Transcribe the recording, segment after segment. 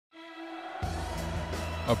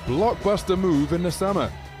a blockbuster move in the summer.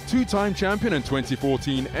 Two-time champion and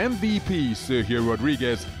 2014 MVP Sergio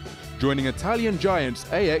Rodriguez joining Italian giants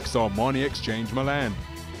AX Armani Exchange Milan.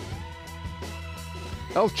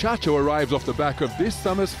 El Chacho arrives off the back of this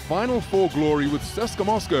summer's Final Four glory with CSKA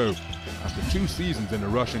Moscow after 2 seasons in the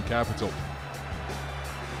Russian capital.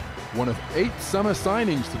 One of 8 summer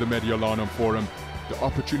signings to the Mediolanum Forum, the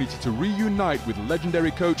opportunity to reunite with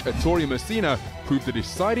legendary coach Ettore Messina proved the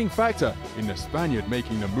deciding factor in the Spaniard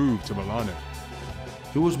making the move to Milano.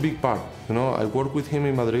 He was a big part. I worked with him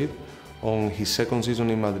in Madrid on his second season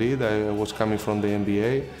in Madrid. I was coming from the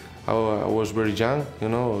NBA. I was very young,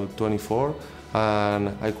 24,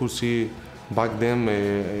 and I could see back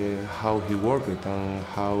then how he worked and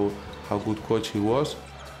how good coach he was.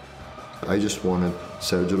 I just wanted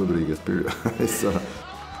Sergio Rodriguez, period.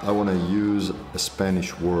 I want to use a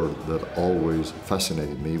Spanish word that always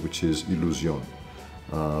fascinated me, which is ilusión,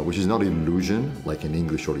 which is not illusion like in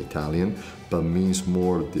English or Italian, but means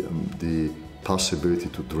more the possibility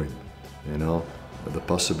to dream, the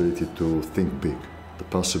possibility to think big, the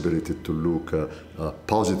possibility to look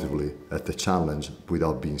positively at the challenge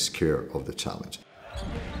without being scared of the challenge.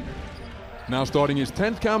 Now starting his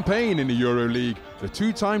 10th campaign in the Euroleague, the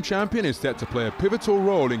 2-time champion is set to play a pivotal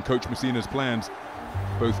role in Coach Messina's plans,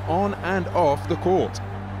 both on and off the court.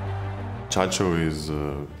 Chacho is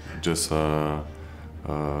just an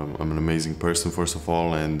amazing person, first of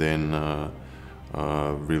all, and then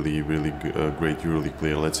really great Euroleague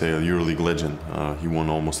player. Let's say a Euroleague legend. He won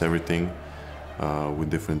almost everything with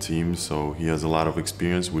different teams, so he has a lot of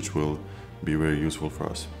experience, which will be very useful for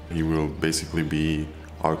us. He will basically be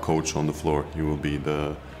our coach on the floor. He will be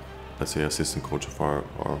the, let's say, assistant coach of our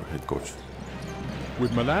head coach.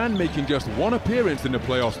 With Milan making just 1 appearance in the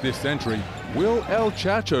playoffs this century, will El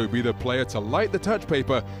Chacho be the player to light the touch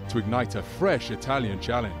paper to ignite a fresh Italian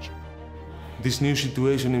challenge? This new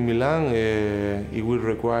situation in Milan, it will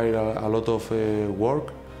require a lot of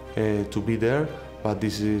work to be there, but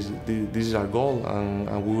this is our goal,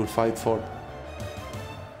 and we will fight for it.